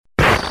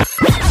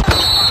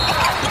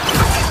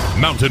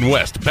Mountain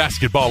West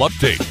Basketball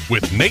Update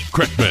with Nate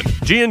Kreckman.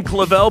 Gian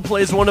Clavel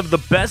plays one of the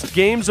best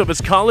games of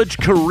his college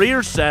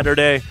career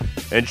Saturday,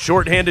 and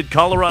shorthanded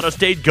Colorado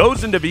State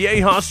goes into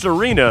Viejas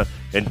Arena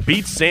and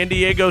beats San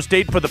Diego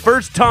State for the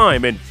first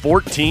time in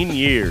 14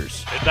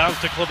 years.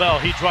 Inbounds to Clavel.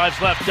 He drives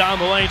left down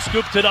the lane,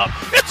 scoops it up.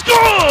 It's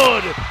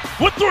good!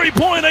 With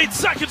 3.8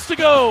 seconds to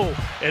go.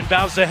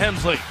 Inbounds to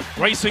Hemsley.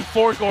 Racing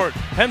forecourt.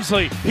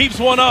 Hemsley heaves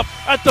one up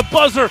at the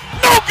buzzer.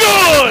 No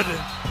good!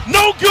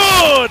 No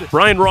good!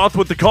 Brian Roth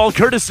with the call,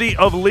 courtesy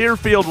of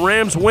Learfield.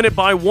 Rams win it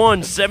by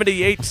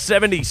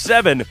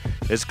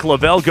 78-77 as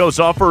Clavel goes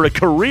off for a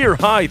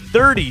career-high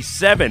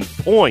 37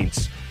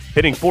 points,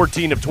 hitting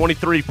 14 of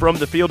 23 from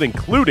the field,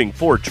 including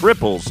 4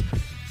 triples.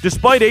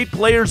 Despite 8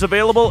 players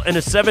available and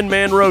a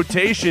 7-man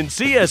rotation,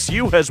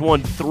 CSU has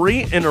won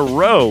 3 in a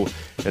row,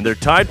 and they're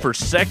tied for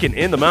second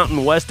in the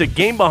Mountain West, a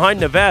game behind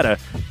Nevada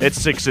at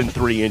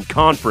 6-3 in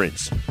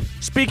conference.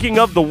 Speaking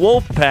of the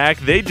Wolfpack,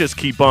 they just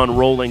keep on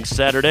rolling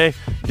Saturday,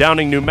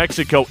 downing New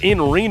Mexico in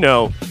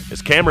Reno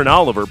as Cameron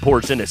Oliver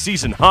pours in a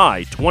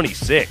season-high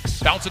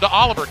 26. Bounce it to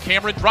Oliver.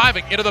 Cameron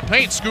driving into the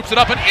paint, scoops it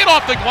up and in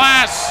off the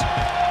glass.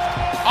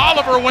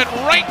 Oliver went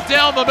right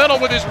down the middle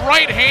with his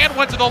right hand,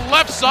 went to the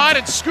left side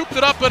and scooped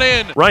it up and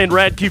in. Ryan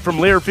Radke from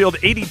Learfield,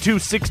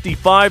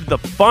 82-65 the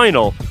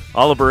final.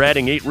 Oliver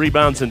adding 8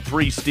 rebounds and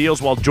 3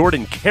 steals, while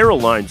Jordan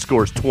Caroline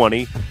scores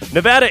 20.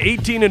 Nevada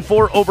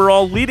 18-4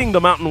 overall, leading the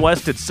Mountain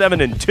West at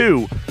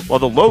 7-2, while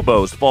the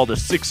Lobos fall to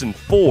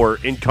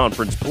 6-4 in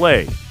conference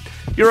play.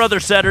 Your other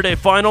Saturday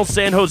final,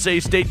 San Jose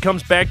State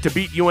comes back to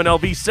beat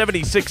UNLV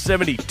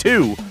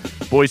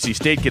 76-72. Boise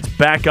State gets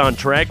back on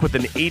track with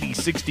an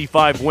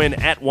 80-65 win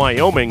at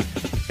Wyoming.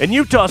 And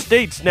Utah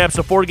State snaps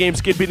a 4-game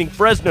skid, beating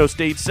Fresno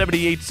State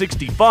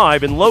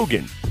 78-65 in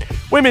Logan.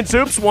 Women's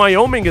hoops,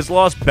 Wyoming has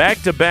lost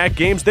back-to-back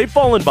games. They've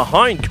fallen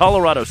behind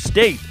Colorado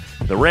State.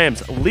 The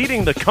Rams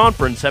leading the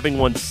conference, having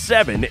won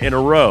 7 in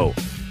a row.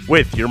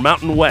 With your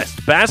Mountain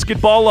West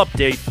basketball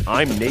update,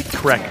 I'm Nate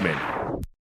Kreckman.